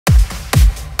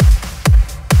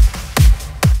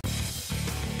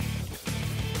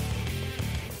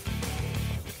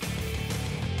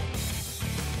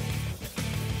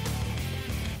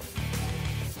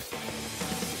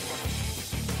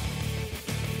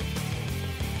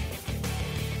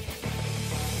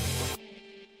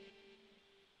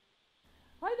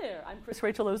there, I'm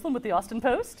Chris-Rachel with the Austin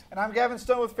Post. And I'm Gavin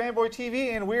Stone with Fanboy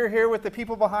TV, and we're here with the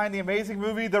people behind the amazing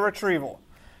movie, The Retrival.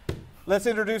 Let's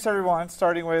introduce everyone,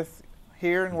 starting with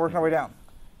here and working our way down.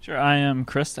 Sure, I am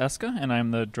Chris Eska, and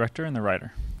I'm the director and the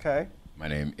writer. Okay. My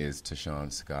name is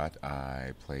Tishuan Scott.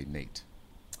 I play Nate.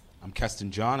 I'm Keston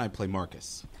John. I play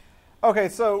Marcus. Okay,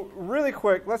 so really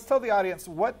quick, let's tell the audience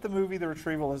what the movie The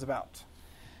Retrival is about.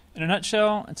 In a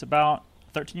nutshell, it's about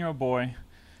a 13-year-old boy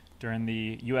during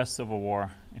the U.S. Civil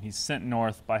War, and he's sent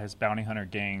north by his bounty hunter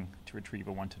gang to retrieve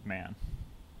a wanted man.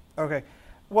 Okay.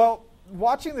 Well,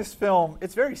 watching this film,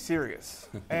 it's very serious.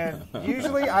 And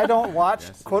usually I don't watch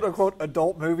quote-unquote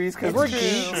adult movies because we're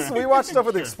geeks. We watch stuff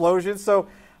with explosions. So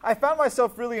I found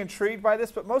myself really intrigued by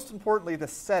this, but most importantly, the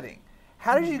setting.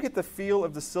 How did you get the feel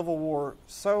of the Civil War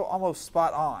so almost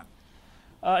spot on?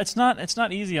 It's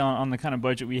not easy on the kind of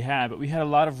budget we had, but we had a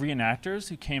lot of reenactors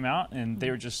who came out, and they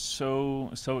were just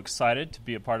so excited to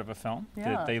be a part of a film.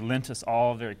 Yeah. They lent us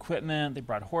all their equipment. They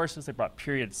brought horses. They brought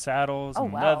period saddles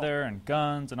and wow. leather and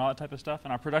guns and all that type of stuff.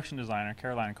 And our production designer,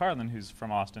 Caroline Carlin, who's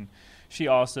from Austin, she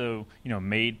also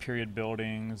made period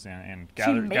buildings and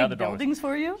gathered buildings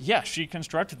for you? Yeah, she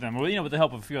constructed them. Well, with the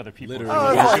help of a few other people.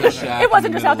 Literally. It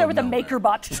wasn't just out there with a maker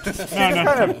bot. Just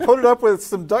kind of put it up with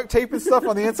some duct tape and stuff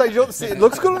on the inside. You don't see it. It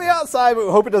looks good on the outside, but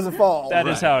we hope it doesn't fall. That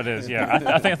is how it is. Yeah,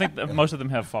 I think that most of them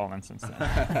have fallen since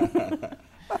then.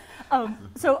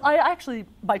 So I actually,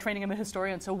 by training, I'm a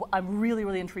historian, so I'm really,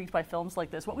 really intrigued by films like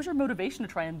this. What was your motivation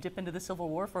to try and dip into the Civil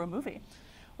War for a movie?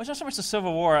 Well, it's not so much the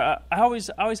Civil War. I always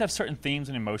have certain themes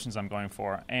and emotions I'm going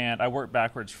for, and I work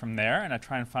backwards from there, and I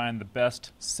try and find the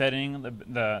best setting,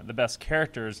 the best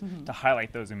characters to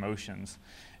highlight those emotions.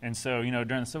 And so, during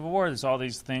the Civil War, there's all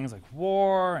these things like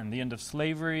war and the end of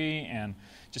slavery and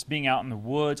just being out in the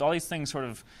woods. All these things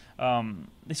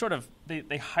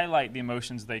they highlight the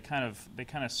emotions. They kind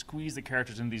of squeeze the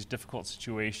characters in these difficult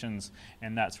situations,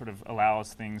 and that sort of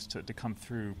allows things to come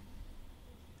through.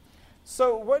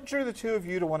 So what drew the two of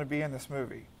you to want to be in this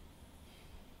movie?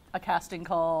 A casting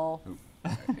call.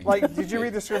 Did you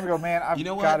read the script and go, man, I've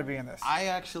got to be in this? I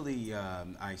actually,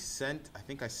 I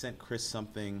think I sent Chris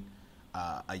something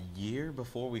a year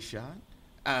before we shot.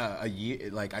 I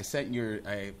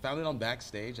found it on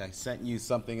Backstage. I sent you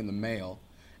something in the mail,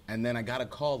 and then I got a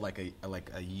call like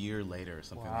a year later or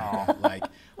something like that. Like,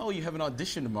 oh, you have an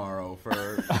audition tomorrow for.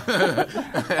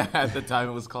 At the time,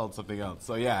 it was called something else.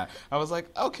 So yeah, I was like,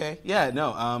 okay, yeah,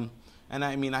 no. And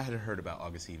I mean, I had heard about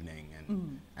August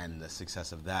Evening and the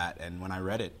success of that, and when I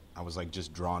read it, I was like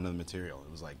just drawn to the material.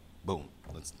 It was like, boom.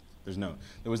 There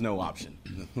was no option.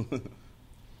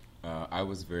 I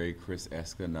was very Chris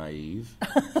Eska naive,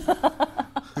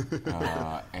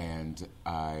 and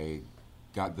I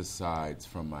got the sides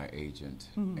from my agent,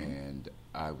 and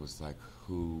I was like,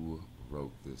 who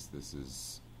wrote this? This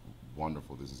is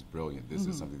wonderful. This is brilliant. This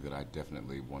is something that I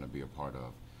definitely want to be a part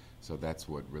of. So that's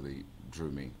what really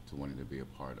drew me to wanting to be a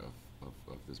part of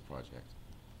this project.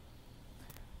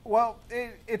 Well,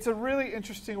 it's a really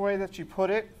interesting way that you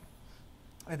put it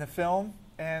in the film,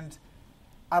 and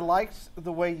I liked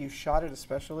the way you shot it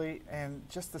especially, and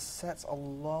just the sets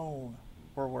alone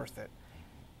were worth it.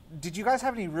 Did you guys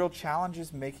have any real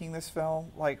challenges making this film?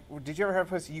 Like, did you ever have a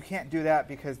place, you can't do that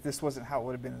because this wasn't how it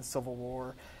would have been in the Civil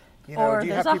War? Or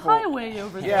there's a highway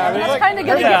over there. Yeah, that's kind of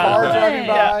getting cars driving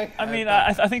by. Yeah. I mean,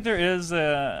 I think there is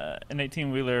an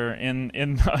 18-wheeler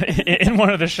in one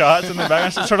of the shots in the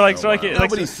background. Sort of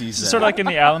Nobody sees that. Sort of like in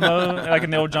the Alamo, like in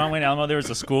the old John Wayne Alamo, there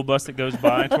was a school bus that goes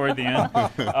by toward the end.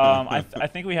 I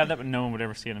think we had that, but no one would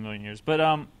ever see it in a million years. But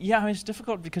I mean, it's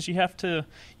difficult because you have to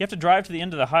drive to the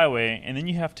end of the highway, and then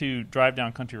you have to drive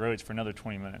down country roads for another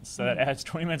 20 minutes. So that adds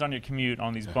 20 minutes on your commute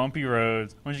on these bumpy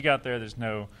roads. Once you got there's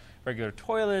no regular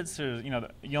toilets. There's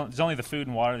there's only the food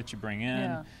and water that you bring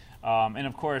in, and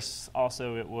of course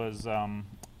also it was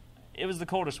the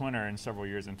coldest winter in several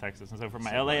years in Texas, and so for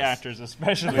my LA actors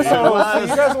especially. So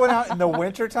you guys went out in the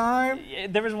winter time?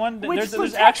 There was one. Which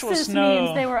there's for actual Texas snow.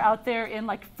 means they were out there in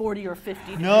like 40 or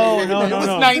 50. No. It was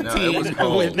 19. No, it was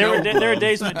cold. There were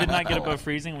days when it did not get above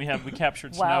freezing. We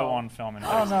captured snow on film in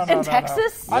Texas. No. In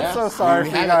Texas? No. I'm so sorry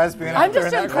for you guys being out I'm there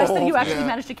just in that impressed that cold. you actually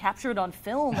managed to capture it on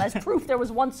film as proof there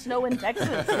was once snow in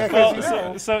Texas.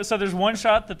 So there's one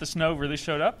shot that the snow really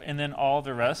showed up, and then all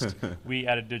the rest we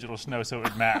added digital snow so it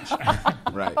would match.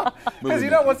 Right.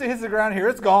 Because once it hits the ground here,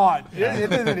 it's gone. It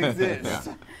doesn't exist.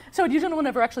 Yeah. So had you gentlemen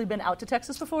ever actually been out to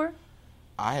Texas before?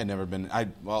 I had never been.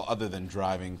 Other than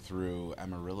driving through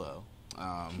Amarillo.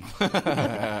 No,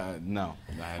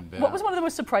 I hadn't been. What was one of the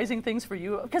most surprising things for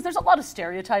you? Because there's a lot of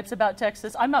stereotypes about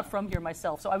Texas. I'm not from here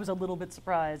myself, so I was a little bit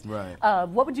surprised. Right.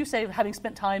 What would you say, having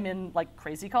spent time in like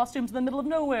crazy costumes in the middle of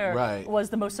nowhere, Right. was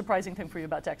the most surprising thing for you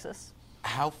about Texas?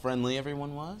 How friendly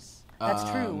everyone was. That's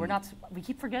true. We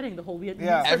keep forgetting the whole Vietnamese.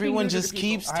 Yeah. Everyone Everything just to people.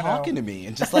 keeps I know. talking to me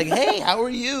and just like, hey, how are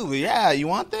you? Yeah, you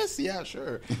want this? Yeah,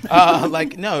 sure.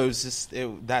 Like, no, it was just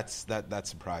that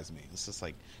surprised me. It's just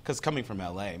like, because coming from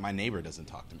LA, my neighbor doesn't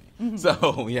talk to me.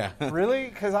 So yeah. Really?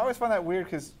 Because I always find that weird.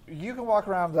 Because you can walk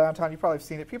around downtown, you probably have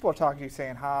seen it. People are talking to you,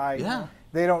 saying hi. Yeah.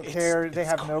 They don't It's- care. They it's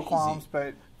have no crazy. qualms.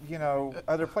 But you know,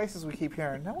 other places we keep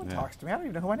hearing, no one Yeah. talks to me. I don't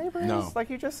even know who my neighbor No. is. Like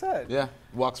you just said. Yeah,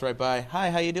 walks right by. Hi,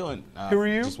 how you doing? Who are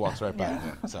you? Just walks right by.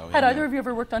 Yeah. So Had yeah, either no. of you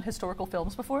ever worked on historical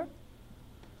films before?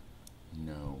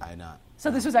 No. I not.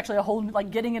 So this was actually a whole, like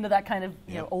getting into that kind of,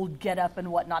 you Yeah. know, old get-up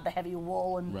and whatnot, the heavy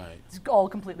wool, and Right. it's all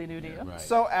completely new to you. Right.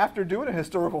 So after doing a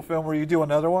historical film, will you do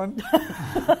another one?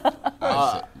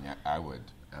 Yeah, I would.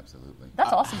 Absolutely.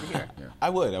 That's awesome to hear. Yeah. I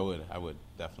would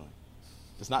definitely.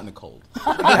 Just not in the cold.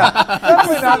 Definitely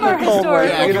not in the cold Summer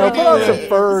weather. historical. You know, put on Yeah. some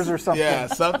furs or something. Yeah,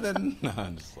 something. No,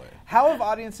 I'm just like. How have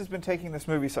audiences been taking this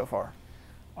movie so far?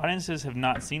 Audiences have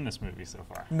not seen this movie so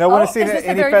far. No one has seen is it this at the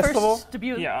any very festival? first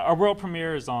debut? Yeah, our world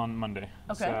premiere is on Monday.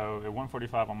 Okay. So at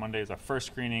 1:45 on Monday is our first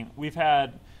screening. We've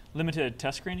had limited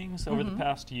test screenings over the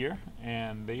past year,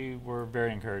 and they were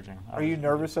very encouraging. Are you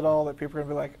nervous at all that people are going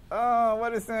to be like, oh,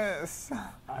 what is this?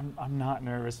 I'm not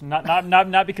nervous.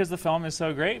 Not because the film is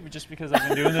so great, but just because I've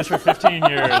been doing this for 15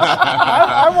 years.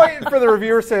 I'm waiting for the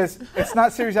reviewer says, it's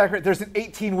not series accurate. There's an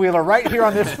 18-wheeler right here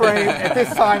on this frame. At this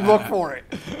time, look for it.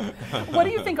 What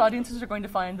do you think audiences are going to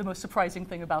find the most surprising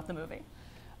thing about the movie?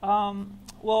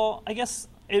 Well, I guess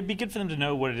it'd be good for them to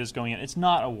know what it is going in. It's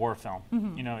not a war film.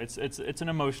 You know, it's an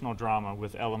emotional drama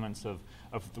with elements of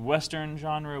the Western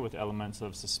genre, with elements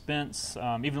of suspense,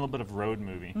 even a little bit of road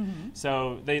movie.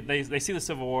 So they see the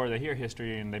Civil War, they hear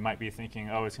history, and they might be thinking,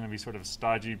 oh, it's going to be sort of a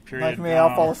stodgy period. Like me,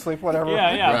 I'll fall asleep, whatever.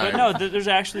 Yeah, Right. but no, there's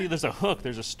a hook,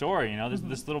 there's a story. You know,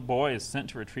 this little boy is sent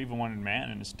to retrieve a wanted man,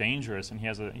 and it's dangerous, and he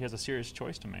has a serious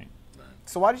choice to make.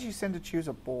 So why did you send to choose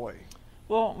a boy?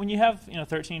 Well, when you have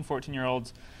 13,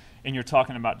 14-year-olds, and you're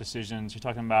talking about decisions, you're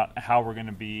talking about how we're going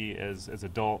to be as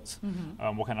adults,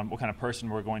 what kind of person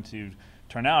we're going to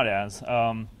turn out as.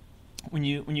 When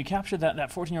you capture that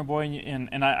 14-year-old boy,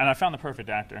 and I found the perfect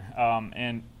actor.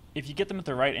 And if you get them at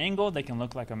the right angle, they can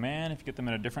look like a man. If you get them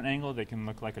at a different angle, they can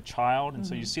look like a child. And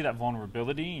so you see that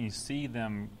vulnerability, and you see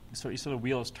them. So you see the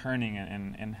wheels turning,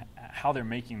 and how they're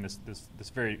making this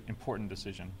very important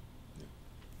decision.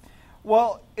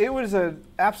 Well, it was an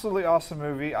absolutely awesome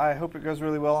movie. I hope it goes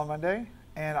really well on Monday.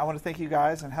 And I want to thank you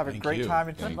guys and have a Thank great you. time.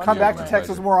 And Thank come you. back to My Texas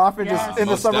pleasure. more often, Yes. just in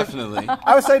the Most summer. definitely.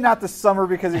 I would say not the summer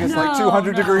because it gets like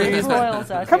 200 degrees. It's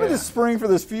royals out Come here. in the spring for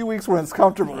those few weeks when it's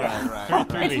comfortable. Right.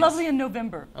 It's lovely in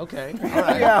November. Okay. All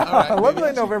right. Yeah, All right. lovely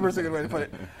in November is a good way to put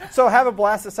it. So have a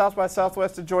blast at South by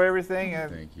Southwest. Enjoy everything,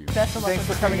 and Thank you. Best of luck thanks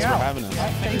for with coming Thanks for out. having us.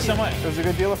 Thank you so much. It was a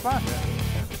good deal of fun.